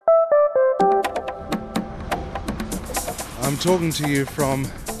I'm talking to you from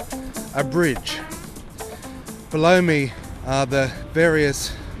a bridge. Below me are the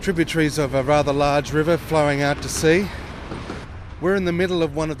various tributaries of a rather large river flowing out to sea. We're in the middle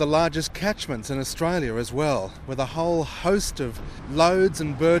of one of the largest catchments in Australia as well, with a whole host of loads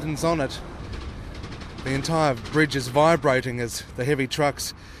and burdens on it. The entire bridge is vibrating as the heavy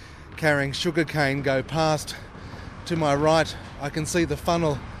trucks carrying sugarcane go past. To my right, I can see the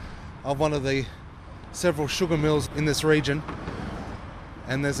funnel of one of the several sugar mills in this region,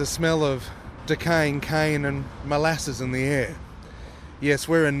 and there's a smell of decaying cane and molasses in the air. Yes,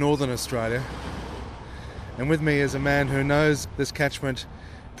 we're in northern Australia, and with me is a man who knows this catchment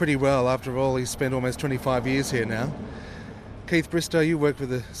pretty well. After all, he's spent almost 25 years here now. Keith Bristow, you work with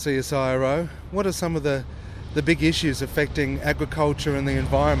the CSIRO. What are some of the big issues affecting agriculture and the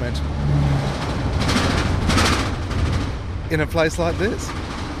environment in a place like this?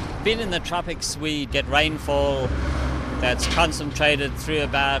 Being in the tropics, we get rainfall that's concentrated through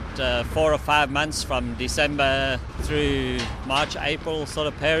about 4 or 5 months, from December through March, April sort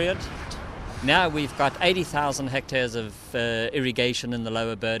of period. Now we've got 80,000 hectares of irrigation in the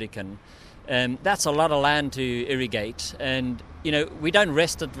lower Burdekin. That's a lot of land to irrigate, and we don't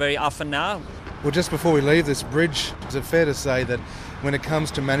rest it very often now. Well, just before we leave this bridge, is it fair to say that when it comes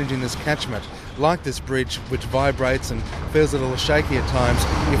to managing this catchment, like this bridge which vibrates and feels a little shaky at times,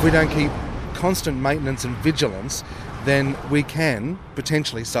 if we don't keep constant maintenance and vigilance, then we can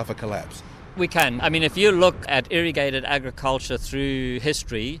potentially suffer collapse? We can. I mean, if you look at irrigated agriculture through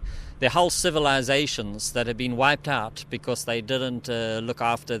history, there are whole civilizations that have been wiped out because they didn't look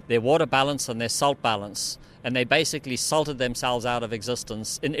after their water balance and their salt balance, and they basically salted themselves out of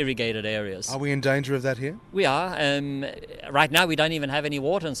existence in irrigated areas. Are we in danger of that here? We are. Right now we don't even have any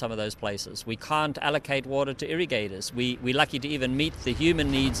water in some of those places. We can't allocate water to irrigators. We're lucky to even meet the human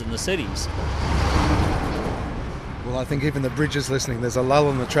needs in the cities. Well, I think even the bridge is listening. There's a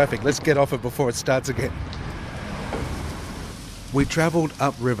lull in the traffic. Let's get off it before it starts again. We travelled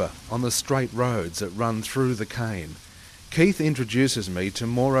upriver on the straight roads that run through the cane. Keith introduces me to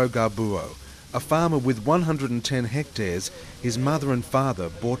Moro Garbuo, a farmer with 110 hectares his mother and father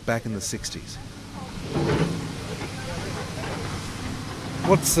bought back in the 60s.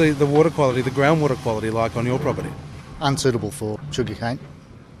 What's the water quality, the groundwater quality like on your property? Unsuitable for sugarcane.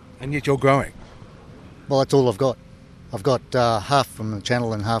 And yet you're growing? Well, that's all I've got. I've got half from the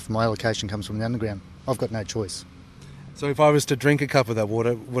channel and half of my allocation comes from the underground. I've got no choice. So if I was to drink a cup of that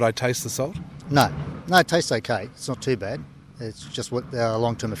water, would I taste the salt? No, it tastes okay. It's not too bad. It's just what the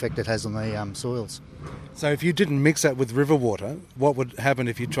long-term effect it has on the soils. So if you didn't mix that with river water, what would happen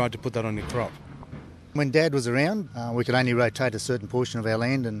if you tried to put that on your crop? When Dad was around, we could only rotate a certain portion of our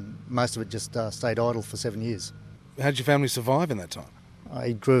land, and most of it just stayed idle for 7 years. How did your family survive in that time?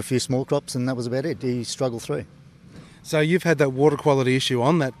 He grew a few small crops and that was about it. He struggled through. So you've had that water quality issue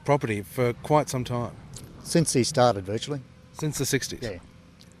on that property for quite some time? Since he started, virtually. Since the 60s? Yeah.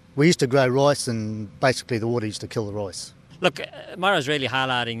 We used to grow rice and basically the water used to kill the rice. Look, Mara's really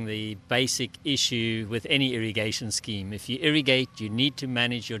highlighting the basic issue with any irrigation scheme. If you irrigate, you need to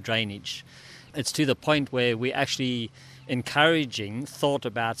manage your drainage. It's to the point where we're actually encouraging thought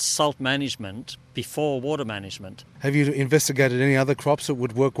about salt management before water management. Have you investigated any other crops that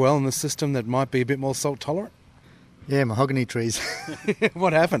would work well in the system that might be a bit more salt tolerant? Yeah, mahogany trees.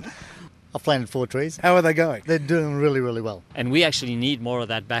 What happened? I've planted 4 trees. How are they going? They're doing really, really well. And we actually need more of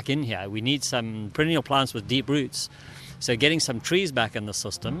that back in here. We need some perennial plants with deep roots. So getting some trees back in the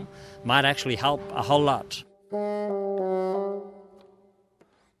system might actually help a whole lot.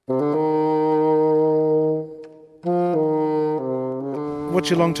 What's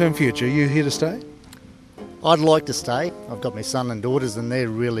your long-term future? Are you here to stay? I'd like to stay. I've got my son and daughters and they're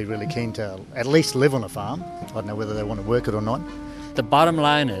really, really keen to at least live on a farm. I don't know whether they want to work it or not. The bottom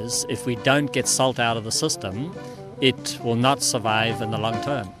line is, if we don't get salt out of the system, it will not survive in the long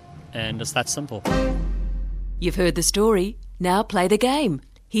term. And it's that simple. You've heard the story. Now play the game.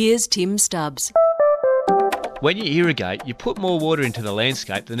 Here's Tim Stubbs. When you irrigate, you put more water into the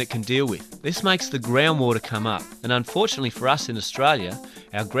landscape than it can deal with. This makes the groundwater come up, and unfortunately for us in Australia,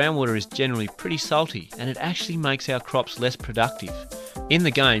 our groundwater is generally pretty salty, and it actually makes our crops less productive. In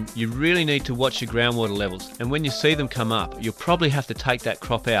the game, you really need to watch your groundwater levels, and when you see them come up, you'll probably have to take that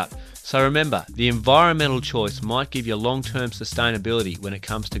crop out. So remember, the environmental choice might give you long-term sustainability when it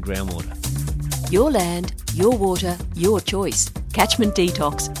comes to groundwater. Your land, your water, your choice.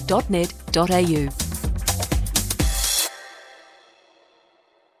 catchmentdetox.net.au